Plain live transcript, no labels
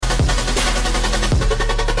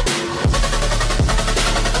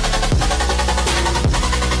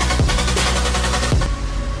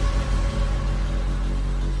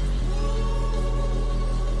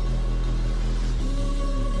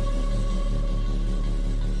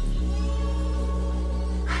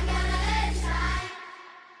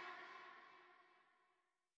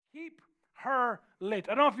her lit.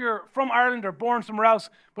 I don't know if you're from Ireland or born somewhere else,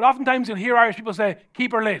 but oftentimes you'll hear Irish people say,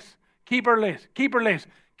 keep her lit, keep her lit, keep her lit.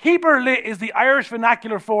 Keep her lit is the Irish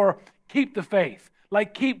vernacular for keep the faith,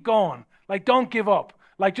 like keep going, like don't give up,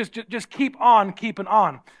 like just keep on keeping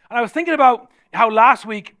on. And I was thinking about how last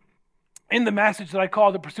week in the message that I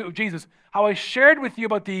called The Pursuit of Jesus, how I shared with you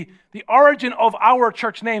about the origin of our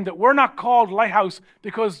church name, that we're not called Lighthouse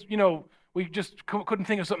because, we just couldn't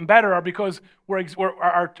think of something better, or because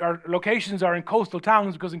our locations are in coastal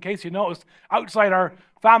towns, because in case you noticed, outside our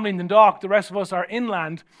family in Dundalk, the rest of us are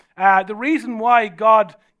inland. The reason why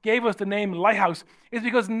God gave us the name Lighthouse is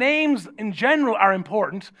because names in general are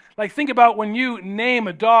important. Like think about when you name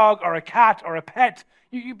a dog or a cat or a pet,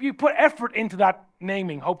 you put effort into that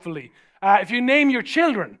naming, hopefully. If you name your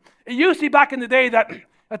children, it used to be back in the day that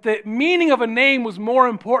the meaning of a name was more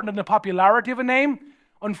important than the popularity of a name.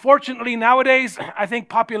 Unfortunately, nowadays, I think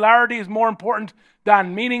popularity is more important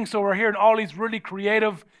than meaning, so we're hearing all these really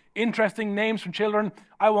creative, interesting names from children.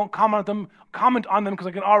 I won't comment on them because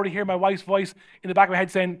I can already hear my wife's voice in the back of my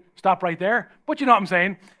head saying, stop right there. But you know what I'm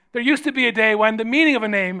saying. There used to be a day when the meaning of a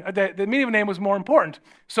name, the meaning of a name was more important.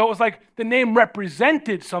 So it was like the name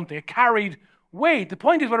represented something, it carried weight. The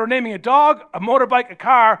point is, whether we're naming a dog, a motorbike, a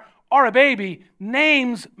car, or a baby,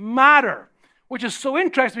 names matter. Which is so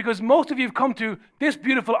interesting because most of you have come to this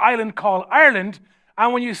beautiful island called Ireland,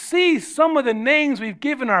 and when you see some of the names we've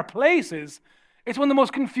given our places, it's one of the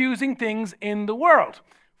most confusing things in the world.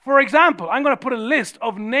 For example, I'm going to put a list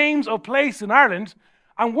of names of places in Ireland,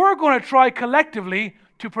 and we're going to try collectively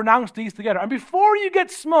to pronounce these together. And before you get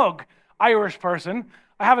smug, Irish person,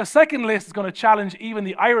 I have a second list that's going to challenge even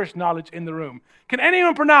the Irish knowledge in the room. Can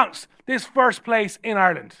anyone pronounce this first place in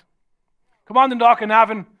Ireland? Come on, Dundalk and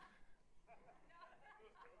Navan.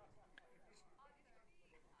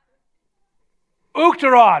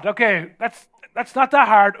 Uachtarad. Okay, that's not that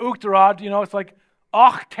hard. Uachtarad, it's like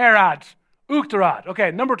Ochterad. Uachtarad.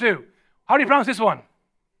 Okay, number 2. How do you pronounce this one?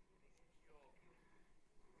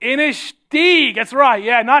 Inishtig. That's right.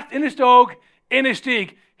 Yeah, not Inistog,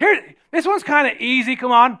 Inishtig. Here, this one's kind of easy.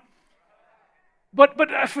 Come on. But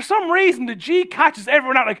for some reason, the G catches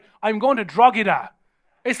everyone out. Like, I'm going to Drogheda.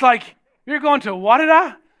 It's like, you're going to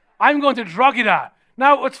what-ida? I'm going to Drogheda.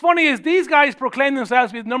 Now, what's funny is these guys proclaim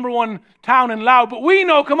themselves to be the number 1 town in Louth, but we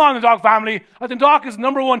know, come on, the Dundalk family, that Dundalk is the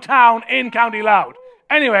number 1 town in County Louth.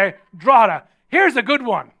 Anyway, Drogheda. Here's a good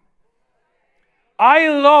one. I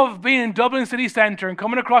love being in Dublin city centre and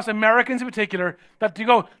coming across Americans in particular that you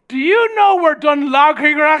go, do you know where Dundalk is?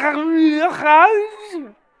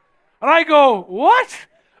 And I go, what?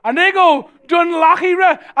 And they go,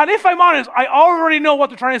 Dunleary. And if I'm honest, I already know what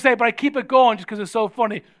they're trying to say, but I keep it going just because it's so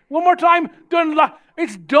funny. One more time,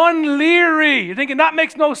 it's Dunleary. You're thinking, that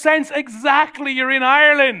makes no sense. Exactly, you're in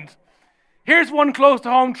Ireland. Here's one close to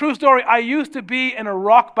home, true story. I used to be in a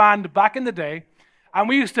rock band back in the day, and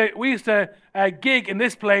we used to gig in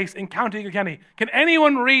this place in County Kilkenny. Can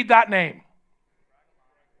anyone read that name?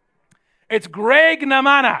 It's Greg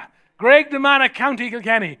Namana. Greg Namana, County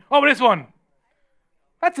Kilkenny. Oh, but this one.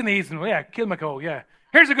 That's an easy one. Yeah, Kilmaco, yeah.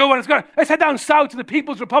 Here's a good one. Let's head down south to the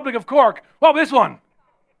People's Republic of Cork. What about this one?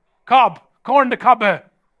 Cobb. Corn de Cobbe.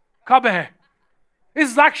 Cobbe.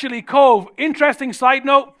 This is actually Cove. Interesting side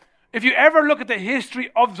note. If you ever look at the history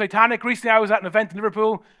of the Titanic, recently I was at an event in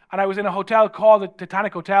Liverpool, and I was in a hotel called the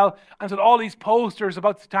Titanic Hotel, and it's had all these posters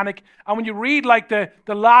about the Titanic. And when you read like the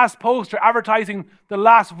last poster advertising the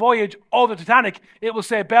last voyage of the Titanic, it will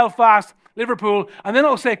say Belfast, Liverpool, and then it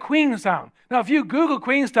will say Queenstown. Now, if you Google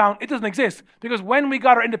Queenstown, it doesn't exist, because when we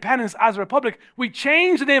got our independence as a republic, we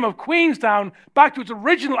changed the name of Queenstown back to its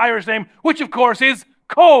original Irish name, which of course is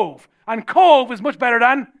Cove. And Cove is much better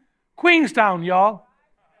than Queenstown, y'all.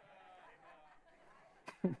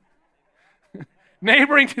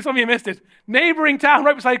 Neighbouring, some of you missed it. Neighbouring town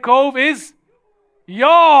right beside Cove is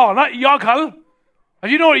Youghal, not Youghal. Do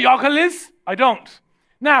you know what Youghal is? I don't.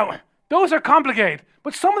 Now, those are complicated,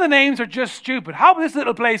 but some of the names are just stupid. How about this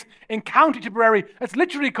little place in County Tipperary that's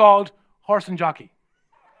literally called Horse and Jockey?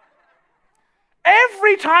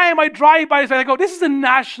 Every time I drive by this, I go, this is a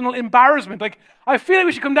national embarrassment. Like, I feel like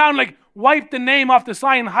we should come down and like wipe the name off the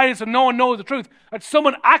sign and hide it so no one knows the truth. That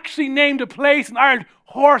someone actually named a place in Ireland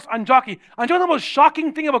Horse and Jockey. And do you know the most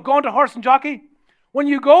shocking thing about going to Horse and Jockey? When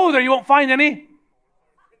you go there, you won't find any.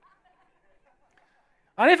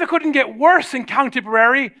 And if it couldn't get worse in County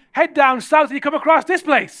Tipperary, head down south and you come across this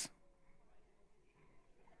place.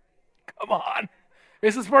 Come on.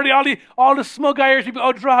 This is for all the smug Irish people.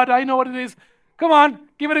 Oh, Drogheda, I know what it is. Come on,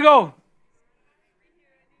 give it a go.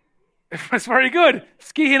 It's very good.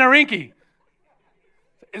 Ski-hin-a-rinky.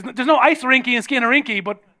 There's no ice rinky and ski-hin-a-rinky,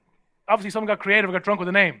 but obviously someone got creative and got drunk with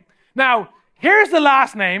the name. Now, here's the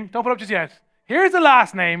last name. Don't put it up just yet. Here's the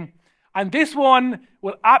last name, and this one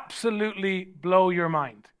will absolutely blow your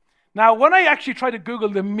mind. Now, when I actually try to Google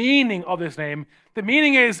the meaning of this name, the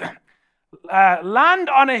meaning is land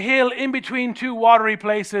on a hill in between two watery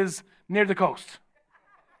places near the coast.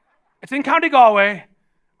 It's in County Galway,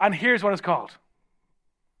 and here's what it's called.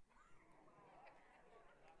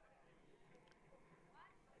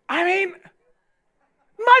 I mean,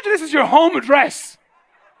 imagine this is your home address.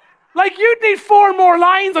 Like, you'd need 4 more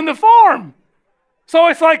lines on the form. So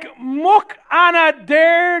it's like, Muck Anna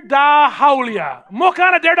Der da Haulia. Muck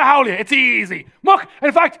Anna Der da Haulia. It's easy. Muck.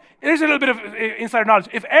 In fact, there's a little bit of insider knowledge.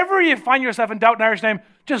 If ever you find yourself in doubt an Irish name,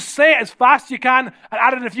 just say it as fast as you can and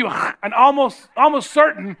add in a few, and almost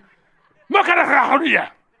certain, Muck Anna Der Haulia.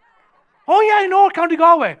 Oh yeah, I know, County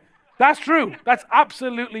Galway. That's true. That's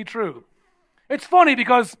absolutely true. It's funny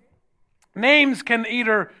because names can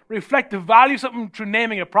either reflect the value of something through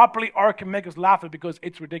naming it properly, or it can make us laugh at it because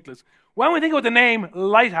it's ridiculous. When we think about the name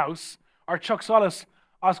Lighthouse, or Chuck Solis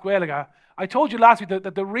Oscuelaga, I told you last week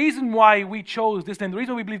that the reason why we chose this name, the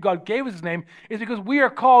reason we believe God gave us this name, is because we are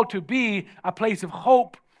called to be a place of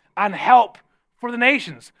hope and help for the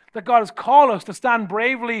nations. That God has called us to stand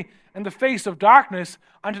bravely in the face of darkness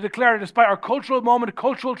and to declare, despite our cultural moment,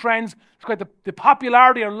 cultural trends, despite the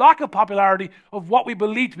popularity or lack of popularity of what we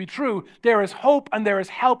believe to be true, there is hope and there is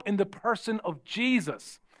help in the person of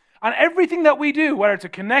Jesus. And everything that we do, whether it's a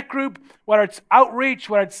connect group, whether it's outreach,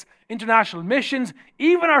 whether it's international missions,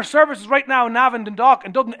 even our services right now in Navan, Dundalk,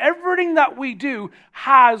 and Dublin, everything that we do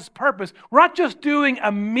has purpose. We're not just doing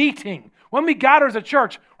a meeting. When we gather as a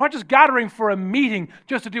church, we're not just gathering for a meeting,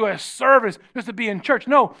 just to do a service, just to be in church.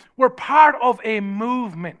 No, we're part of a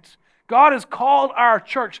movement. God has called our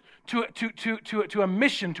church to a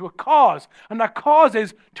mission, to a cause. And that cause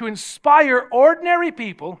is to inspire ordinary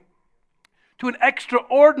people to an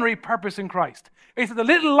extraordinary purpose in Christ. It's that the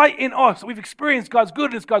little light in us, we've experienced God's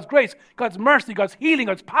goodness, God's grace, God's mercy, God's healing,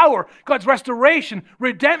 God's power, God's restoration,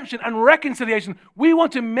 redemption, and reconciliation. We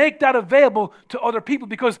want to make that available to other people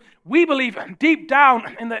because we believe deep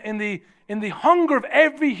down in the hunger of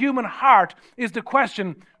every human heart is the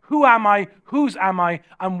question, who am I, whose am I,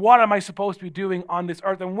 and what am I supposed to be doing on this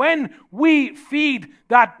earth? And when we feed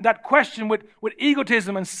that question with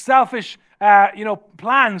egotism and selfish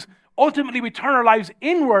plans, ultimately, we turn our lives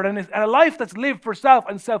inward, and a life that's lived for self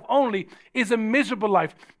and self only is a miserable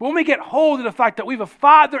life. But when we get hold of the fact that we have a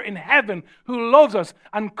Father in heaven who loves us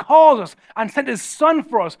and calls us and sent His Son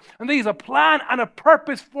for us, and that He has a plan and a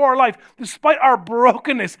purpose for our life, despite our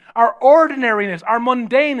brokenness, our ordinariness, our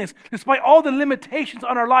mundaneness, despite all the limitations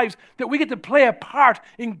on our lives, that we get to play a part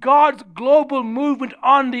in God's global movement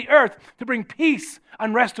on the earth to bring peace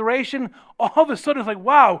and restoration, all of a sudden it's like,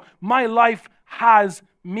 wow, my life has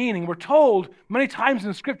meaning. We're told many times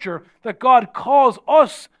in Scripture that God calls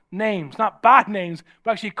us names, not bad names,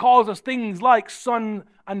 but actually calls us things like son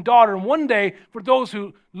and daughter. And one day, for those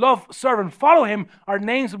who love, serve, and follow Him, our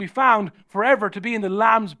names will be found forever to be in the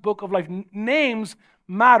Lamb's Book of Life. Names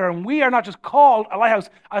matter, and we are not just called a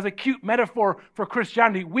lighthouse as a cute metaphor for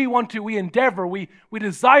Christianity. We endeavor, we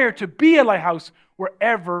desire to be a lighthouse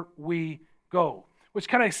wherever we go, which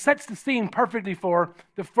kind of sets the scene perfectly for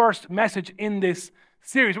the first message in this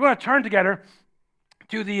series. We're going to turn together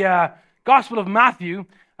to the Gospel of Matthew,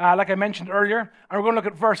 like I mentioned earlier, and we're going to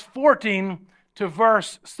look at verse 14 to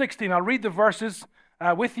verse 16. I'll read the verses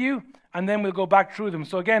with you, and then we'll go back through them.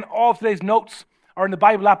 So again, all of today's notes are in the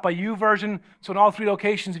Bible app by YouVersion. So in all 3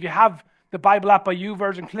 locations, if you have the Bible app by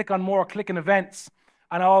YouVersion, click on More, click in Events,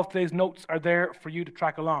 and all of today's notes are there for you to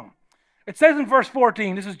track along. It says in verse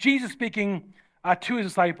 14, this is Jesus speaking to His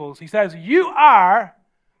disciples. He says, "You are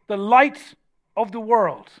the light of the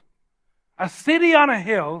world, a city on a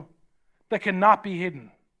hill that cannot be hidden.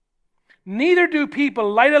 Neither do people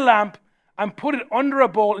light a lamp and put it under a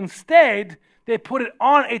bowl. Instead, they put it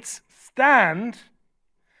on its stand,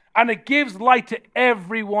 and it gives light to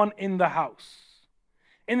everyone in the house.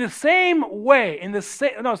 In the same way, notice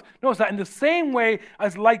that in the same way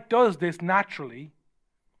as light does this naturally,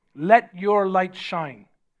 let your light shine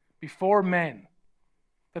before men,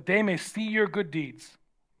 that they may see your good deeds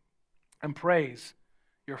and praise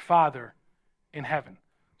your Father in heaven."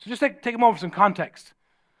 So just take a moment for some context.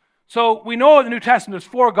 So we know in the New Testament there's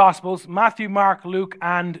 4 Gospels: Matthew, Mark, Luke,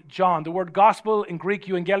 and John. The word gospel in Greek,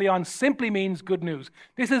 euangelion, simply means good news.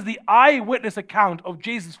 This is the eyewitness account of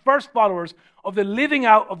Jesus' first followers of the living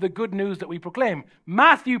out of the good news that we proclaim.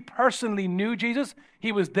 Matthew personally knew Jesus.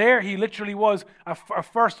 He was there. He literally was a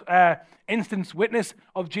first instance witness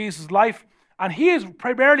of Jesus' life. And he is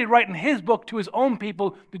primarily writing his book to his own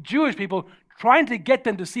people, the Jewish people, trying to get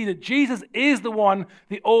them to see that Jesus is the one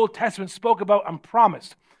the Old Testament spoke about and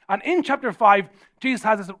promised. And in chapter 5, Jesus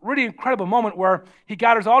has this really incredible moment where he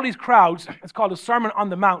gathers all these crowds, it's called the Sermon on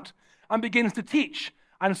the Mount, and begins to teach.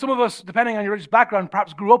 And some of us, depending on your religious background,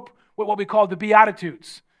 perhaps grew up with what we call the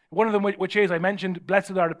Beatitudes. One of them, which is, I mentioned,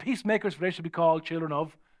 blessed are the peacemakers, for they shall be called children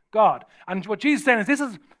of God. And what Jesus is saying is this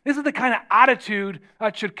is the kind of attitude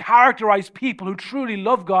that should characterize people who truly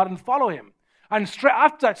love God and follow him. And straight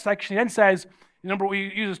after that section, he then says, remember,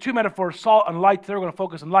 we uses two metaphors, salt and light. Today we're going to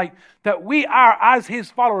focus on light. That we are, as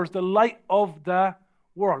his followers, the light of the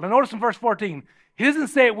world. Now notice in verse 14, he doesn't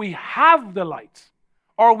say we have the light,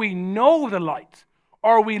 or we know the light,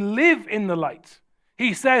 or we live in the light.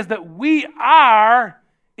 He says that we are,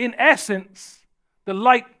 in essence, the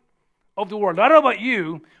light of the world. I don't know about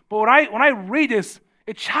you, but when I read this,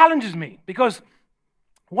 it challenges me. Because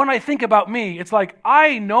when I think about me, it's like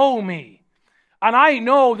I know me. And I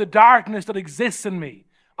know the darkness that exists in me.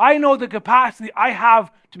 I know the capacity I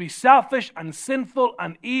have to be selfish and sinful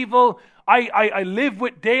and evil. I live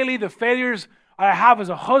with daily the failures I have as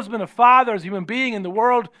a husband, a father, as a human being in the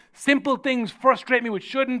world. Simple things frustrate me which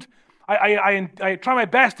shouldn't. I try my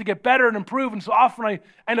best to get better and improve, and so often I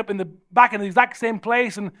end up back in the exact same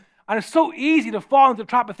place. And it's so easy to fall into the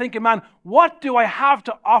trap of thinking, man, what do I have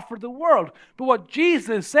to offer the world? But what Jesus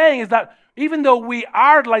is saying is that even though we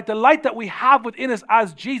are the light that we have within us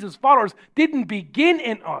as Jesus followers didn't begin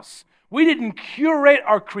in us. We didn't curate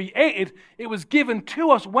or create it. It was given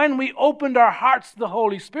to us when we opened our hearts to the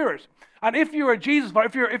Holy Spirit. And if you're a Jesus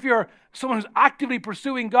follower, if you're someone who's actively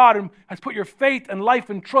pursuing God and has put your faith and life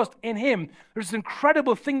and trust in him, there's this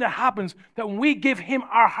incredible thing that happens that when we give him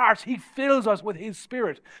our hearts, he fills us with his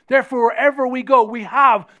Spirit. Therefore, wherever we go, we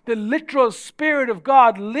have the literal Spirit of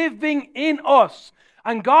God living in us.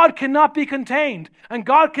 And God cannot be contained. And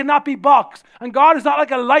God cannot be boxed. And God is not like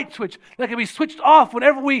a light switch that can be switched off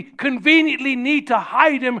whenever we conveniently need to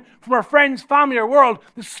hide him from our friends, family, or world.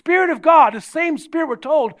 The Spirit of God, the same Spirit we're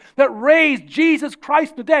told that raised Jesus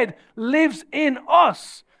Christ from the dead, lives in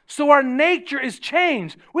us. So our nature is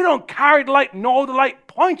changed. We don't carry the light, know the light,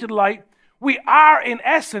 point to the light. We are, in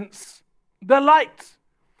essence, the light.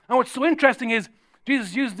 And what's so interesting is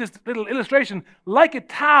Jesus used this little illustration. Like a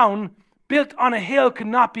town built on a hill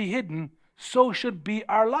cannot be hidden, so should be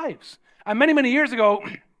our lives. And many, many years ago,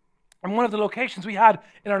 in one of the locations we had,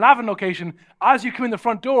 in our Lavin location, as you come in the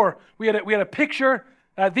front door, we had a picture,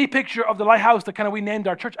 the picture of the lighthouse that we named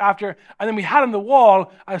our church after, and then we had on the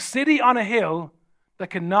wall a city on a hill that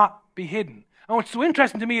cannot be hidden. And what's so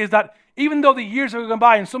interesting to me is that even though the years have gone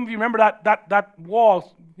by, and some of you remember that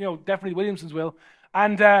wall, definitely Williamson's will,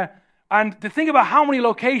 and to think about how many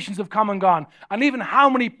locations have come and gone, and even how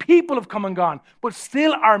many people have come and gone, but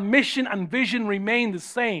still our mission and vision remain the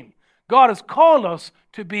same. God has called us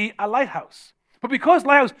to be a lighthouse. But because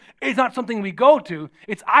lighthouse is not something we go to,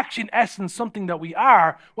 it's actually in essence something that we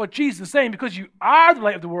are. What Jesus is saying, because you are the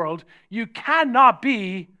light of the world, you cannot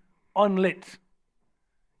be unlit.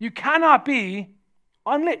 You cannot be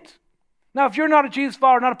unlit. Now, if you're not a Jesus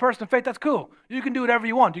follower, not a person of faith, that's cool. You can do whatever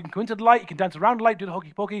you want. You can go into the light, you can dance around the light, do the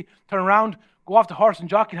hokey pokey, turn around, go off the horse and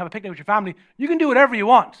jockey and have a picnic with your family. You can do whatever you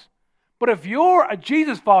want. But if you're a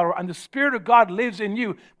Jesus follower and the Spirit of God lives in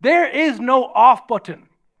you, there is no off button.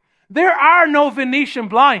 There are no Venetian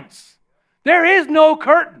blinds. There is no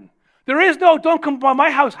curtain. There is no, don't come by my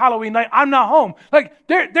house Halloween night, I'm not home.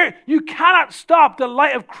 You cannot stop the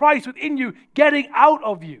light of Christ within you getting out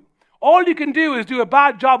of you. All you can do is do a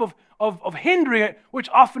bad job of hindering it, which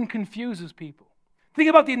often confuses people. Think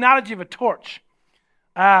about the analogy of a torch.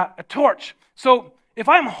 A torch. So if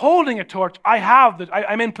I'm holding a torch,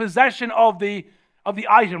 I'm in possession of the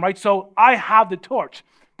item, right? So I have the torch.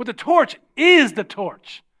 But the torch is the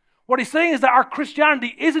torch. What he's saying is that our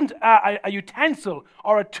Christianity isn't a utensil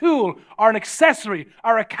or a tool or an accessory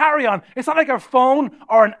or a carry-on. It's not like our phone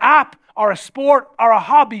or an app or a sport or a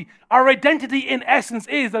hobby. Our identity in essence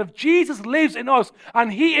is that if Jesus lives in us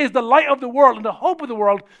and he is the light of the world and the hope of the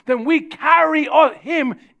world, then we carry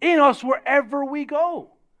him in us wherever we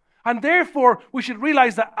go. And therefore, we should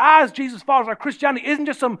realize that as Jesus followers, our Christianity isn't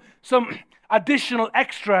just some additional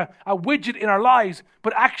extra, a widget in our lives,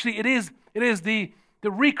 but actually it is the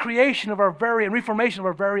recreation of our and reformation of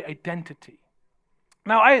our very identity.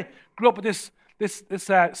 Now, I grew up with this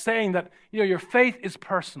saying that your faith is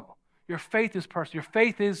personal. Your faith is personal. Your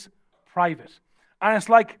faith is private. And it's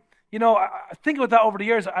like, I think about that over the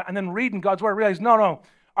years and then reading God's word, I realize, no,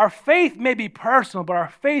 our faith may be personal, but our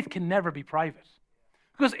faith can never be private.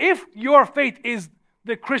 Because if your faith is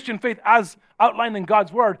the Christian faith as outlined in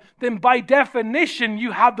God's word, then by definition,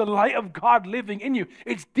 you have the light of God living in you.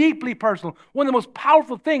 It's deeply personal. One of the most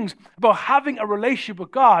powerful things about having a relationship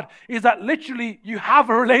with God is that literally you have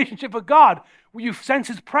a relationship with God where you sense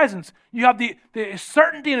his presence. You have the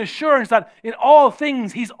certainty and assurance that in all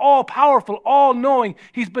things, he's all powerful, all knowing.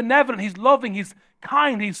 He's benevolent, he's loving, he's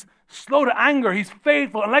kind, he's slow to anger, he's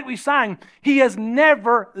faithful. And like we sang, he has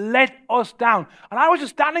never let us down. And I was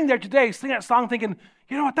just standing there today singing that song thinking,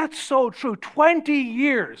 you know what, that's so true. 20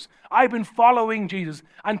 years I've been following Jesus.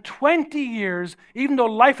 And 20 years, even though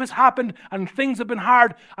life has happened and things have been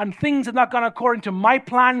hard and things have not gone according to my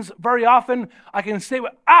plans very often, I can say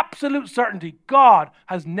with absolute certainty, God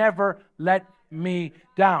has never let me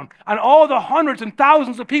down. And all the hundreds and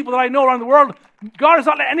thousands of people that I know around the world, God has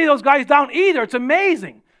not let any of those guys down either. It's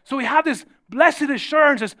amazing. So we have this blessed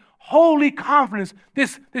assurance, this holy confidence,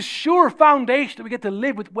 this sure foundation that we get to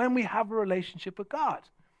live with when we have a relationship with God.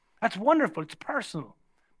 That's wonderful. It's personal,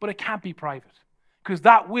 but it can't be private because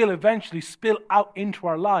that will eventually spill out into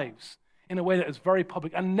our lives in a way that is very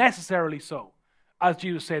public and necessarily so, as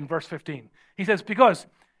Jesus said in verse 15. He says, because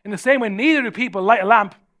in the same way, neither do people light a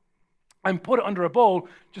lamp and put it under a bowl.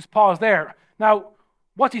 Just pause there. Now,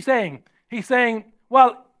 what's he saying? He's saying,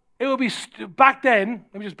 well, it would be, back then,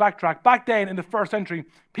 let me just backtrack. Back then in the first century,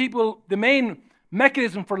 people, the main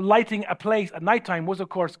mechanism for lighting a place at nighttime was, of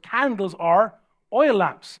course, candles or oil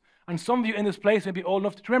lamps. And some of you in this place may be old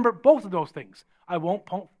enough to remember both of those things. I won't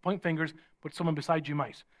point fingers, but someone beside you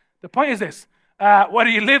might. The point is this.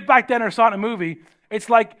 Whether you lived back then or saw it in a movie,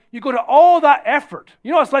 it's like you go to all that effort.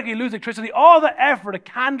 You know, it's like you lose electricity, all the effort of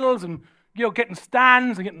candles and, you know, getting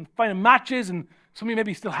stands and finding matches, and some of you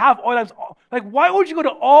maybe still have oil lamps. Like, why would you go to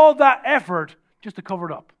all that effort just to cover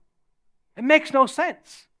it up? It makes no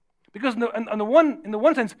sense. Because in the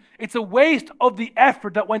one sense, it's a waste of the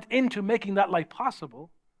effort that went into making that light possible.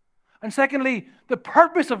 And secondly, the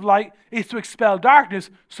purpose of light is to expel darkness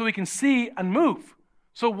so we can see and move.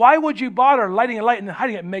 So why would you bother lighting a light and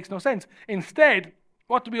hiding it? It makes no sense. Instead,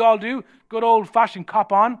 what do we all do? Good old-fashioned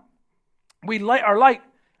cop on. We light our light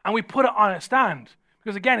and we put it on a stand.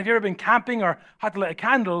 Because again, if you've ever been camping or had to light a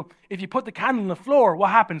candle, if you put the candle on the floor, what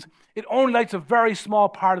happens? It only lights a very small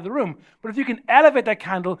part of the room. But if you can elevate that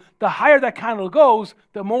candle, the higher that candle goes,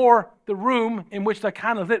 the more the room in which that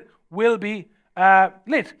candle is lit will be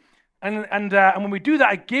lit. And when we do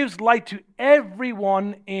that, it gives light to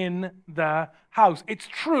everyone in the house. It's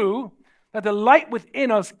true that the light within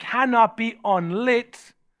us cannot be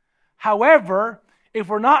unlit. However, if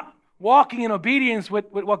we're not walking in obedience with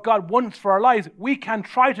what God wants for our lives, we can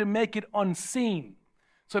try to make it unseen.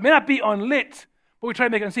 So it may not be unlit, but we try to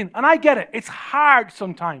make it unseen. And I get it. It's hard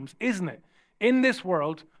sometimes, isn't it, in this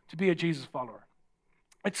world to be a Jesus follower.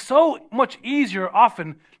 It's so much easier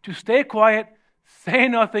often to stay quiet, say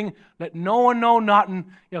nothing, let no one know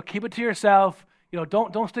nothing, keep it to yourself,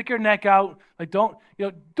 don't stick your neck out, don't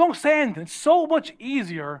say anything. It's so much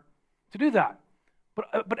easier to do that.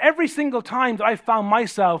 But every single time that I found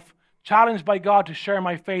myself challenged by God to share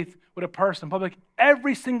my faith with a person in public,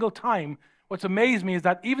 every single time, what's amazed me is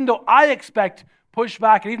that even though I expect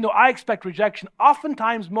pushback and even though I expect rejection,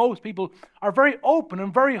 oftentimes most people are very open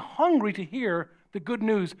and very hungry to hear the good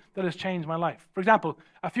news that has changed my life. For example,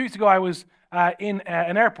 a few weeks ago I was in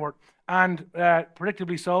an airport, and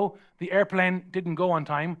predictably so, the airplane didn't go on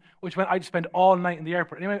time, which meant I'd spend all night in the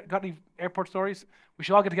airport. Anyway, got any airport stories? We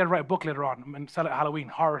should all get together and write a book later on and sell it at Halloween,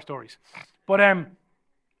 horror stories. But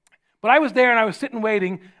I was there and I was sitting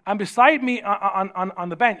waiting, and beside me on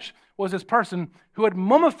the bench was this person who had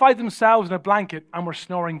mummified themselves in a blanket and were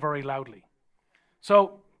snoring very loudly.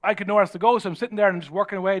 So I could nowhere else to go, so I'm sitting there and just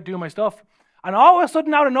working away, doing my stuff. And all of a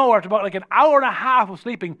sudden, out of nowhere, after about an hour and a half of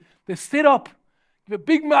sleeping, they sit up, give a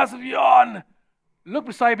big massive yawn, look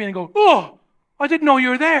beside me and go, "Oh, I didn't know you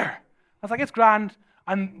were there." I was like, "It's grand."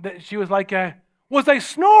 And she was like, "Was I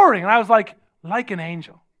snoring?" And I was like an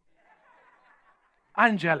angel.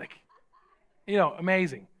 Angelic.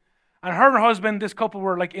 Amazing. And her and her husband, this couple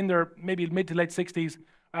were in their maybe mid to late 60s,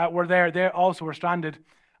 were there. They also were stranded.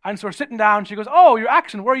 And so we're sitting down. She goes, "Oh, your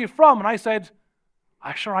accent, where are you from?" And I said,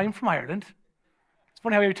 "Sure, I'm from Ireland." It's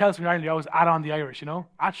funny how he tells me in Ireland, you always add on the Irish,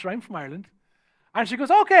 "Sure, I'm from Ireland." And she goes,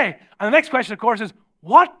 "Okay." And the next question, of course, is,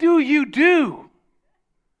 "What do you do?"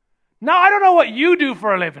 Now, I don't know what you do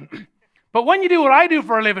for a living, but when you do what I do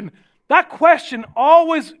for a living, that question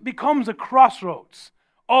always becomes a crossroads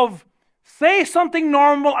of, say something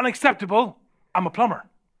normal and acceptable, "I'm a plumber,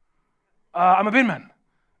 I'm a bin man,"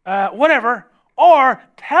 whatever, or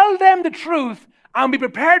tell them the truth and be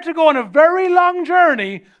prepared to go on a very long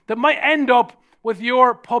journey that might end up with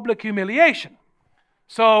your public humiliation.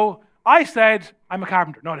 So I said, I'm a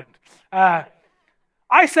carpenter. No, I didn't.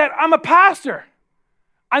 I said, I'm a pastor.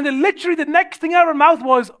 And then literally the next thing out of her mouth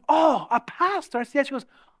was, oh, a pastor? I said, yeah. She goes,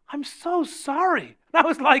 I'm so sorry. And I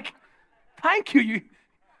was like, thank you.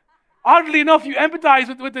 Oddly enough, you empathize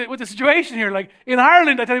with the situation here. Like in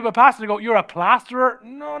Ireland, I tell people a pastor, they go, you're a plasterer?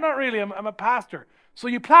 No, not really. I'm a pastor. So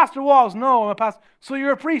you plaster walls? No, I'm a pastor. So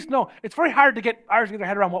you're a priest? No. It's very hard to get Irish to get their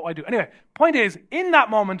head around what I do. Anyway, point is, in that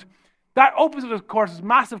moment, that opens up, of course, this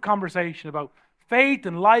massive conversation about faith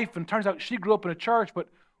and life. And turns out she grew up in a church, but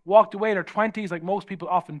walked away in her 20s like most people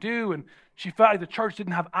often do. And she felt like the church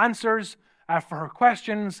didn't have answers for her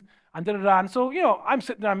questions. And da-da-da. And so, I'm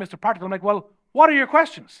sitting there, Mr. Practical. I'm like, well, what are your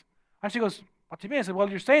questions? And she goes, what do you mean? I said, well,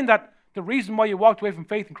 you're saying that the reason why you walked away from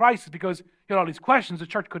faith in Christ is because you had all these questions the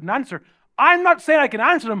church couldn't answer. I'm not saying I can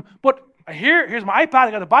answer them, but here's my iPad,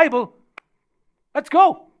 I got the Bible. Let's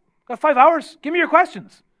go. Got 5 hours. Give me your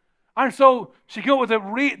questions. And so she came up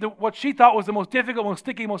with what she thought was the most difficult, most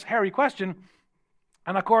sticky, most hairy question.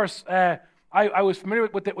 And of course, I was familiar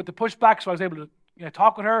with the pushback, so I was able to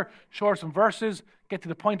talk with her, show her some verses, get to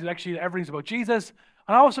the point that actually everything's about Jesus.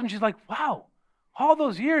 And all of a sudden she's like, wow, all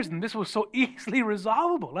those years and this was so easily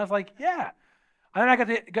resolvable. And I was like, yeah. And then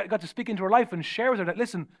I got to speak into her life and share with her that,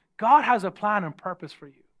 listen, God has a plan and purpose for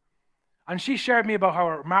you. And she shared me about how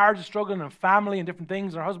her marriage is struggling and family and different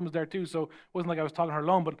things. And her husband was there too, so it wasn't like I was talking to her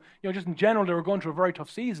alone. But just in general, they were going through a very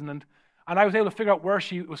tough season. And I was able to figure out where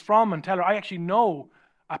she was from and tell her, I actually know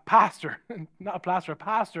a pastor, not a plasterer, a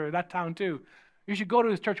pastor in that town too. You should go to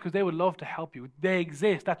this church because they would love to help you. They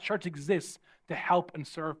exist. That church exists to help and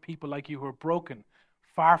serve people like you who are broken,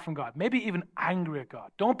 far from God, maybe even angry at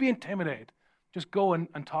God. Don't be intimidated. Just go and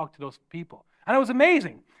talk to those people. And it was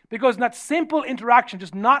amazing because in that simple interaction,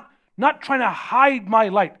 just not trying to hide my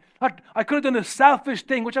light. I could have done a selfish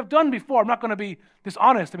thing, which I've done before. I'm not going to be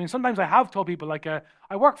dishonest. I mean, sometimes I have told people, like,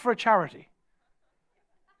 I work for a charity.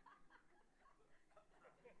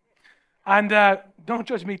 And don't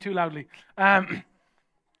judge me too loudly.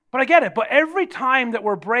 But I get it. But every time that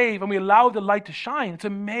we're brave and we allow the light to shine, it's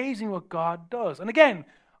amazing what God does. And again,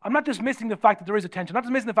 I'm not dismissing the fact that there is a tension. I'm not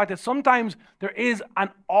dismissing the fact that sometimes there is an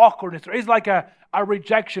awkwardness. There is like a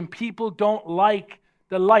rejection. People don't like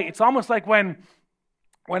the light. It's almost like when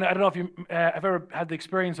I don't know if you have ever had the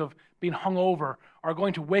experience of being hungover or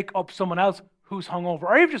going to wake up someone else who's hungover,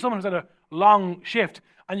 or even just someone who's had a long shift,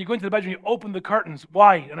 and you go into the bedroom, you open the curtains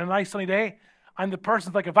wide on a nice sunny day, and the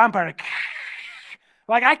person's like a vampire,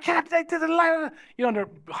 like I can't take to the light, and they're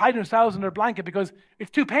hiding themselves in their blanket because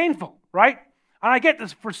it's too painful, right? And I get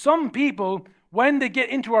this, for some people, when they get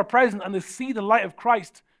into our presence and they see the light of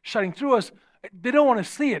Christ shining through us, they don't want to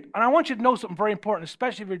see it. And I want you to know something very important,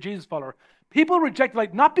 especially if you're a Jesus follower. People reject the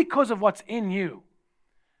light not because of what's in you.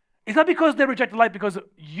 It's not because they reject the light because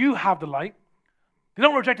you have the light. They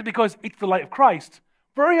don't reject it because it's the light of Christ.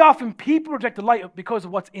 Very often, people reject the light because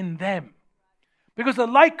of what's in them. Because the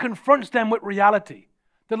light confronts them with reality.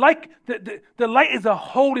 The light is a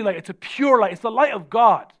holy light. It's a pure light. It's the light of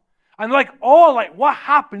God. And like all light, what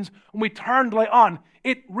happens when we turn the light on?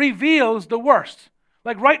 It reveals the worst.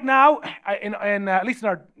 Like right now, at least in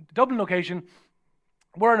our Dublin location,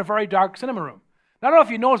 we're in a very dark cinema room. Now, I don't know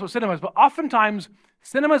if you notice about cinemas, but oftentimes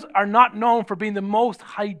cinemas are not known for being the most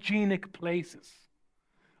hygienic places.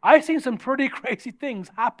 I've seen some pretty crazy things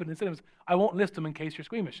happen in cinemas. I won't list them in case you're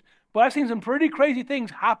squeamish. But I've seen some pretty crazy things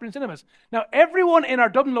happen in cinemas. Now, everyone in our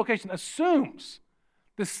Dublin location assumes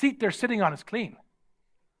the seat they're sitting on is clean.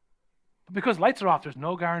 But because lights are off, there's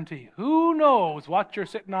no guarantee. Who knows what you're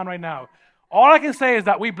sitting on right now? All I can say is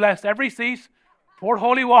that we blessed every seat, poured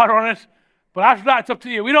holy water on it, but after that, it's up to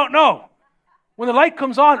you. We don't know. When the light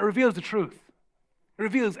comes on, it reveals the truth. It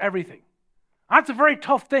reveals everything. That's a very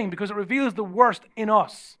tough thing because it reveals the worst in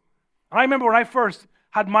us. And I remember when I first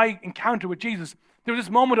had my encounter with Jesus, there was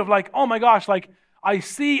this moment of like, oh my gosh, like I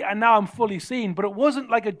see and now I'm fully seen. But it wasn't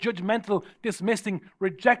like a judgmental, dismissing,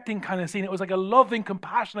 rejecting kind of scene. It was like a loving,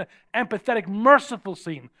 compassionate, empathetic, merciful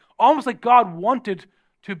scene. Almost like God wanted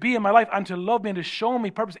to be in my life and to love me and to show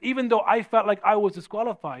me purpose, even though I felt like I was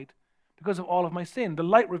disqualified because of all of my sin. The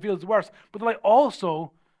light reveals the worst, but the light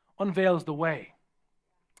also unveils the way.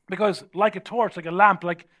 Because like a torch, like a lamp,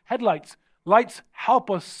 like headlights, lights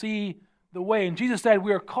help us see the way. And Jesus said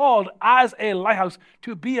we are called as a lighthouse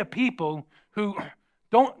to be a people who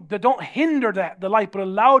don't hinder the light, but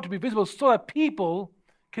allow it to be visible so that people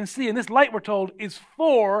can see. And this light, we're told, is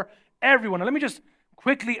for everyone. And let me just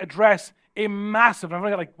quickly address a massive, I've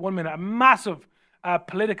only got like 1 minute, a massive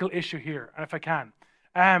political issue here, if I can.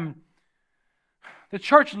 The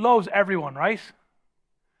church loves everyone, right?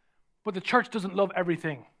 But the church doesn't love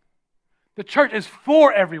everything. The church is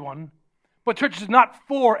for everyone, But church is not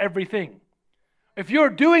for everything. If you're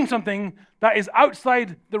doing something that is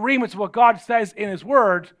outside the remit of what God says in His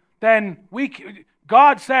Word, then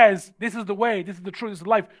God says, this is the way, this is the truth, this is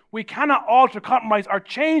life. We cannot alter, compromise, or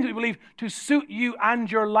change what we believe to suit you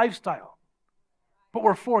and your lifestyle. But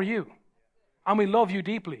we're for you. And we love you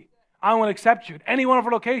deeply. And we'll accept you at any one of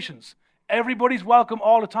our locations. Everybody's welcome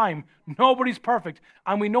all the time. Nobody's perfect.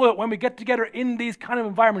 And we know that when we get together in these kind of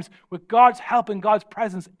environments, with God's help and God's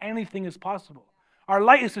presence, anything is possible. Our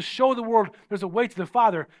light is to show the world there's a way to the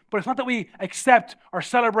Father, but it's not that we accept or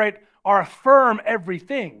celebrate or affirm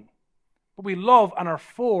everything, but we love and are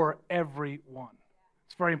for everyone.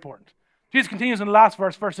 It's very important. Jesus continues in the last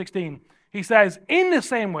verse, verse 16. He says, in the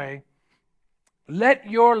same way, let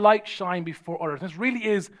your light shine before others. This really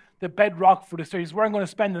is the bedrock for this series, where I'm going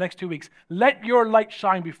to spend the next 2 weeks. Let your light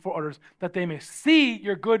shine before others, that they may see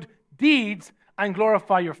your good deeds and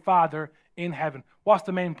glorify your Father in heaven. What's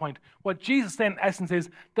the main point? What Jesus said in essence is,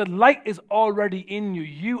 the light is already in you.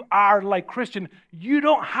 You are like Christian. You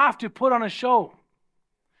don't have to put on a show.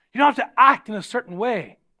 You don't have to act in a certain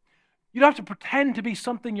way. You don't have to pretend to be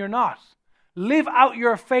something you're not. Live out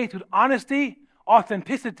your faith with honesty,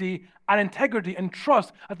 authenticity, and integrity, and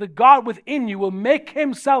trust that the God within you will make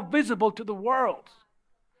Himself visible to the world.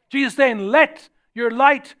 Jesus is saying, let your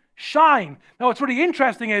light shine. Now, what's really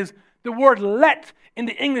interesting is the word let in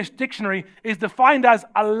the English dictionary is defined as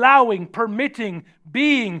allowing, permitting,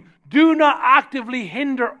 being. Do not actively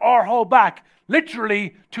hinder or hold back.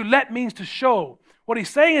 Literally, to let means to show. What he's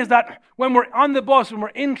saying is that when we're on the bus, when we're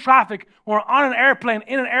in traffic, when we're on an airplane,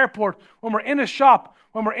 in an airport, when we're in a shop,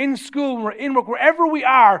 when we're in school, when we're in work, wherever we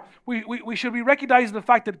are, we should be recognizing the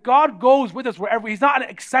fact that God goes with us wherever. He's not an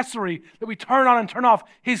accessory that we turn on and turn off.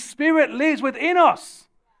 His Spirit lives within us.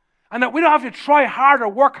 And that we don't have to try harder,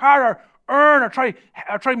 work harder, earn, or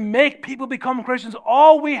try make people become Christians.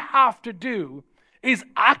 All we have to do is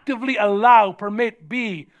actively allow, permit,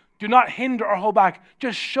 be. Do not hinder or hold back.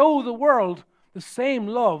 Just show the world the same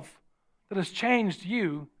love that has changed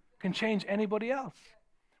you can change anybody else.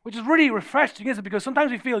 Which is really refreshing, isn't it? Because sometimes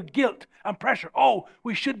we feel guilt and pressure. Oh,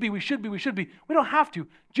 we should be. We don't have to.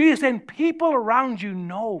 Jesus is saying people around you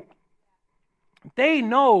know. They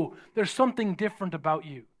know there's something different about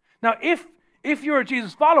you. Now, if you're a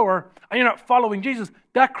Jesus follower and you're not following Jesus,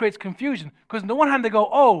 that creates confusion. Because on the one hand, they go,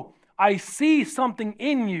 oh, I see something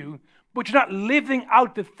in you, but you're not living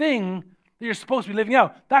out the thing that you're supposed to be living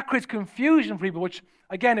out. That creates confusion for people, which,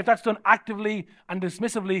 again, if that's done actively and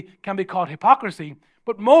dismissively, can be called hypocrisy.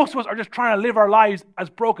 But most of us are just trying to live our lives as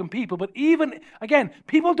broken people. But even, again,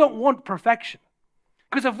 people don't want perfection.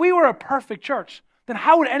 Because if we were a perfect church, then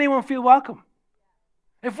how would anyone feel welcome?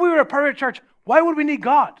 If we were a perfect church, why would we need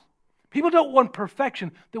God? People don't want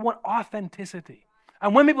perfection. They want authenticity.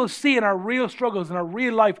 And when people see in our real struggles, in our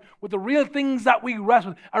real life, with the real things that we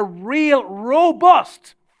wrestle with, a real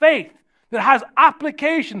robust faith that has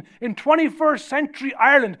application in 21st century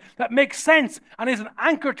Ireland, that makes sense and is an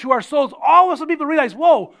anchor to our souls, all of a sudden people realize,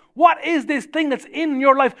 whoa, what is this thing that's in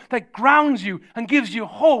your life that grounds you and gives you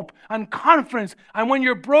hope and confidence, and when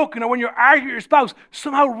you're broken or when you're arguing with your spouse,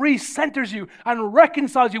 somehow recenters you and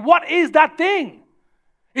reconciles you? What is that thing?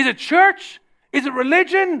 Is it church? Is it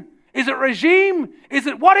religion? Is it regime?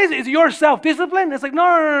 What is it? Is it your self-discipline? It's like,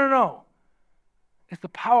 no. It's the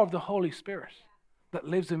power of the Holy Spirit that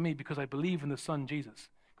lives in me because I believe in the Son Jesus,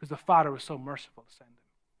 because the Father was so merciful to send him.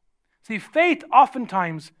 See, faith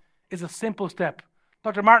oftentimes is a simple step.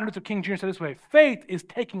 Dr. Martin Luther King Jr. said this way: faith is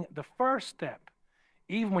taking the first step,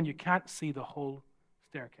 even when you can't see the whole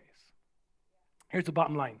staircase. Here's the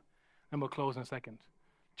bottom line, and we'll close in a second.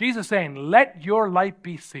 Jesus is saying, let your light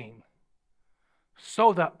be seen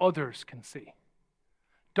so that others can see.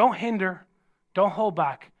 Don't hinder, don't hold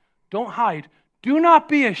back, don't hide. Do not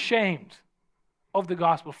be ashamed of the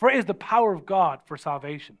gospel, for it is the power of God for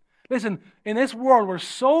salvation. Listen, in this world where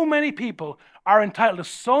so many people are entitled to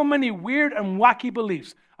so many weird and wacky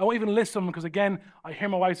beliefs, I won't even list them because, again, I hear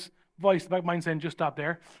my wife's voice in the back of mine saying, just stop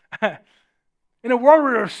there. In a world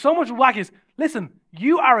where there's so much wackiness, listen,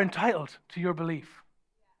 you are entitled to your belief.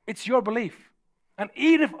 It's your belief. And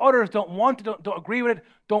even if others don't want to, don't agree with it,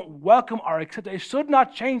 don't welcome or accept it, it should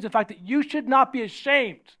not change the fact that you should not be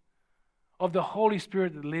ashamed of the Holy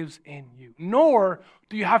Spirit that lives in you. Nor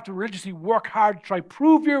do you have to religiously work hard to try to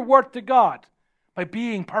prove your worth to God by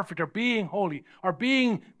being perfect or being holy or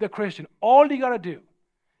being the Christian. All you got to do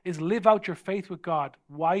is live out your faith with God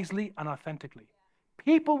wisely and authentically.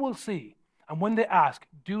 People will see, and when they ask,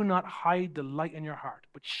 do not hide the light in your heart,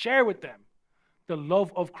 but share with them the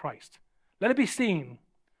love of Christ. Let it be seen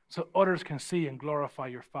so others can see and glorify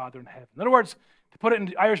your Father in heaven. In other words, to put it in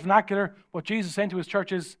the Irish vernacular, what Jesus is saying to his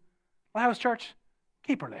church is, Lighthouse Church,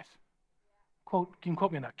 keep her lit. You can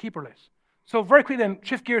quote me on that, keep her lit. So very quickly then,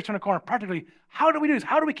 shift gears, turn a corner. Practically, how do we do this?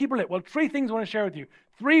 How do we keep her lit? Well, 3 things I want to share with you.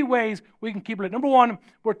 3 ways we can keep her lit. Number 1,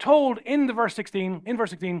 we're told in verse 16,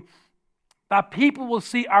 that people will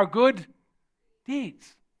see our good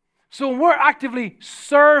deeds. So when we're actively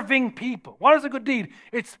serving people, what is a good deed?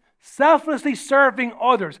 It's selflessly serving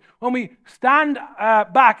others. When we stand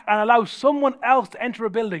back and allow someone else to enter a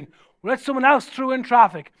building, we let someone else through in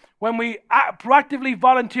traffic, when we proactively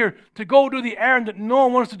volunteer to go do the errand that no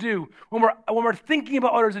one wants to do, when we're thinking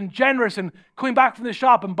about others and generous and coming back from the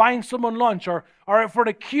shop and buying someone lunch or for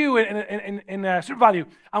the queue in Super Value,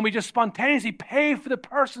 and we just spontaneously pay for the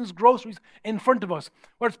person's groceries in front of us,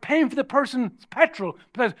 or it's paying for the person's petrol,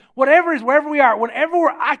 because whatever it is, wherever we are, whenever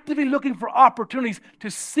we're actively looking for opportunities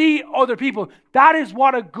to see other people, that is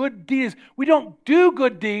what a good deed is. We don't do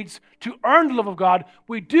good deeds to earn the love of God.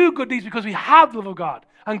 We do good deeds because we have the love of God.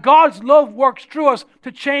 And God's love works through us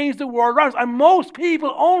to change the world around us. And most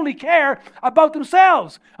people only care about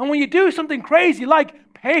themselves. And when you do something crazy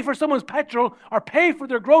like pay for someone's petrol or pay for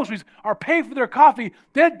their groceries or pay for their coffee,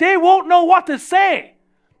 they won't know what to say.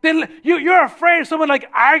 You're afraid of someone like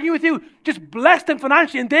arguing with you. Just bless them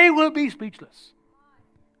financially and they will be speechless.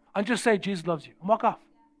 And just say, Jesus loves you. And walk off.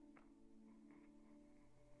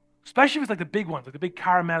 Especially if it's like the big ones, like the big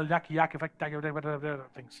caramel, things.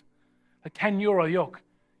 Like €10 a yoke.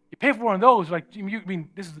 You pay for one of those, like, you mean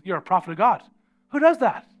you're a prophet of God. Who does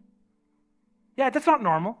that? Yeah, that's not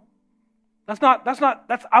normal. That's out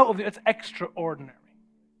of it's extraordinary.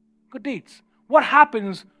 Good deeds. What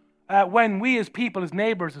happens when we as people, as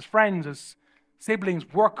neighbors, as friends, as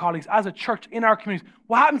siblings, work colleagues, as a church in our communities,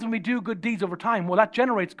 what happens when we do good deeds over time? Well, that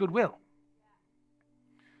generates goodwill.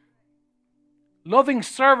 Loving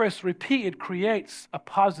service repeated creates a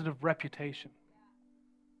positive reputation.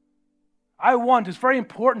 It's very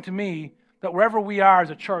important to me that wherever we are as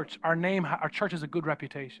a church, our church has a good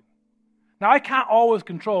reputation. Now, I can't always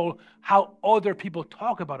control how other people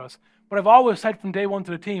talk about us, but I've always said from day one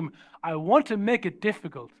to the team, I want to make it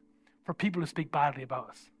difficult for people to speak badly about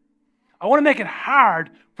us. I want to make it hard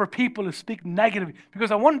for people to speak negatively because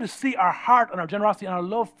I want them to see our heart and our generosity and our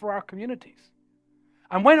love for our communities.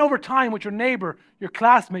 And when over time with your neighbor, your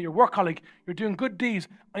classmate, your work colleague, you're doing good deeds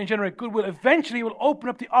and you generate goodwill, eventually it will open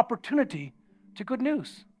up the opportunity to good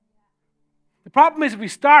news. The problem is if we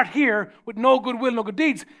start here with no goodwill, no good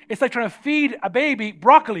deeds, it's like trying to feed a baby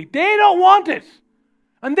broccoli. They don't want it.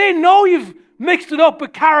 And they know you've mixed it up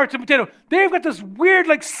with carrots and potato. They've got this weird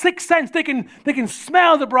like sixth sense. They can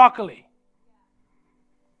smell the broccoli.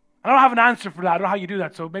 I don't have an answer for that. I don't know how you do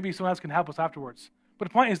that, so maybe someone else can help us afterwards. But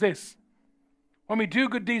the point is this. When we do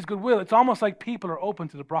good deeds, goodwill, it's almost like people are open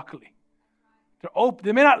to the broccoli.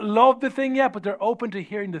 They may not love the thing yet, but they're open to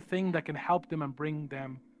hearing the thing that can help them and bring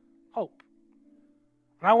them hope.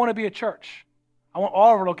 And I want to be a church. I want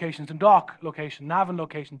all of our locations, in Dock location, Navan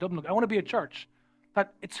location, Dublin location. I want to be a church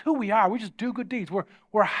that it's who we are. We just do good deeds.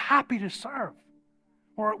 We're happy to serve.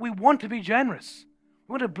 We want to be generous.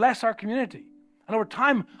 We want to bless our community. And over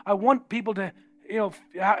time, I want people to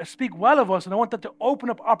speak well of us, and I want that to open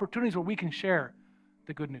up opportunities where we can share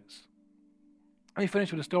the good news. Let me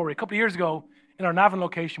finish with a story. A couple of years ago, in our Navan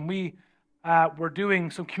location, we were doing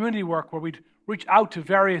some community work where we'd reach out to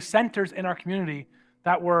various centers in our community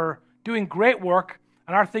that were doing great work.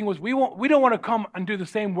 And our thing was, we don't want to come and do the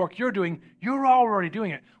same work you're doing. You're already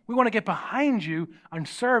doing it. We want to get behind you and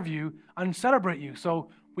serve you and celebrate you. So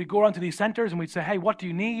we'd go around to these centers and we'd say, hey, what do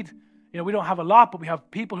you need? We don't have a lot, but we have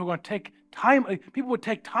people who are going to take time. People would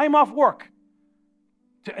take time off work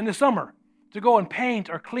in the summer to go and paint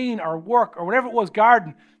or clean or work or whatever it was,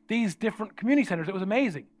 garden, these different community centers. It was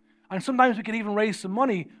amazing. And sometimes we could even raise some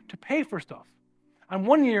money to pay for stuff. And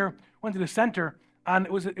one year, went to the center, and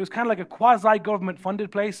it was kind of like a quasi-government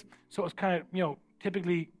funded place. So it was kind of,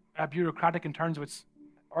 typically bureaucratic in terms of its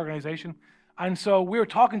organization. And so we were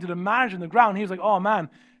talking to the manager on the ground. He was like, oh man,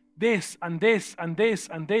 this and this and this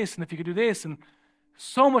and this, and if you could do this, and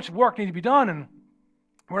so much work needs to be done. And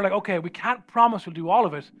we're like, okay, we can't promise we'll do all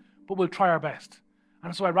of it, but we'll try our best.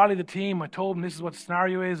 And so I rallied the team. I told them this is what the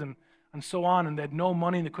scenario is, and so on. And they had no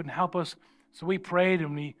money and they couldn't help us. So we prayed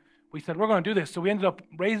and we said, we're going to do this. So we ended up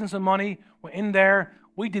raising some money. We're in there.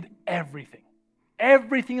 We did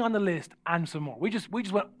everything on the list and some more. We just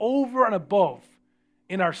went over and above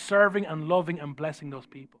in our serving and loving and blessing those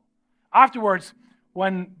people. Afterwards,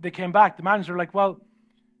 when they came back, the manager were like, well,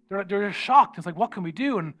 they're shocked. It's like, what can we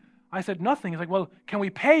do? And I said, nothing. He's like, well, can we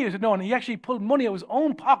pay you? I said, no. And he actually pulled money out of his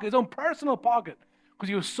own pocket, his own personal pocket, because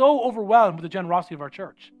he was so overwhelmed with the generosity of our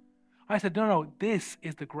church. I said, no, this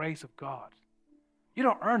is the grace of God. You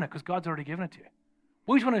don't earn it because God's already given it to you.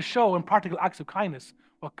 We just want to show in practical acts of kindness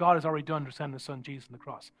what God has already done to send His Son Jesus on the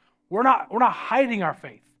cross. We're not hiding our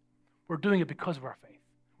faith. We're doing it because of our faith,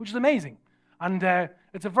 which is amazing. And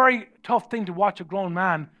it's a very tough thing to watch a grown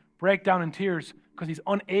man break down in tears because he's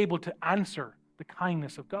unable to answer the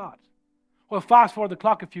kindness of God. Well, fast forward the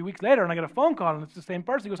clock a few weeks later, and I get a phone call, and it's the same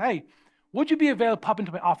person. He goes, "Hey, would you be available to pop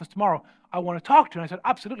into my office tomorrow? I want to talk to you." And I said,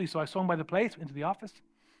 "Absolutely." So I swung by the place, into the office.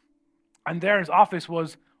 And there in his office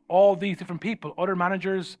was all these different people, other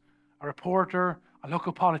managers, a reporter, a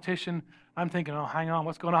local politician. I'm thinking, oh, hang on,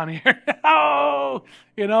 what's going on here? Oh,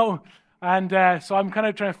 you know. And so I'm kind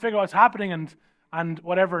of trying to figure out what's happening and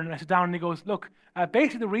whatever. And I sit down and he goes, "Look,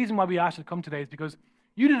 basically the reason why we asked you to come today is because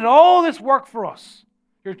you did all this work for us.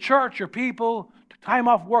 Your church, your people, took time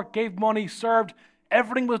off work, gave money, served.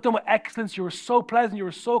 Everything was done with excellence. You were so pleasant. You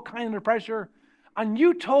were so kind under pressure. And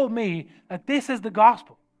you told me that this is the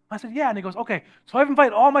gospel." I said, "Yeah." And he goes, "Okay, so I've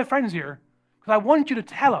invited all my friends here because I want you to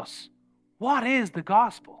tell us, what is the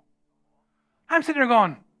gospel?" I'm sitting there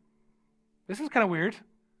going, this is kind of weird.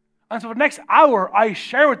 And so for the next hour, I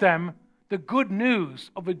share with them the good news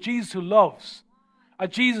of a Jesus who loves, a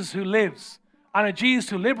Jesus who lives, and a Jesus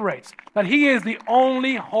who liberates, that He is the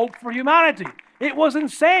only hope for humanity. It was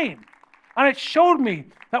insane. And it showed me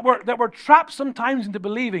that we're trapped sometimes into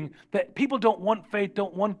believing that people don't want faith,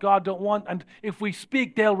 don't want God, and if we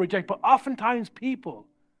speak, they'll reject. But oftentimes people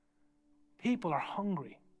are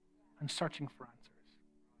hungry and searching for answers.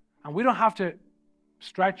 And we don't have to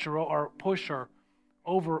stretch or push or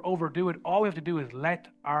overdo it. All we have to do is let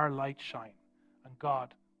our light shine, and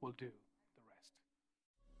God will do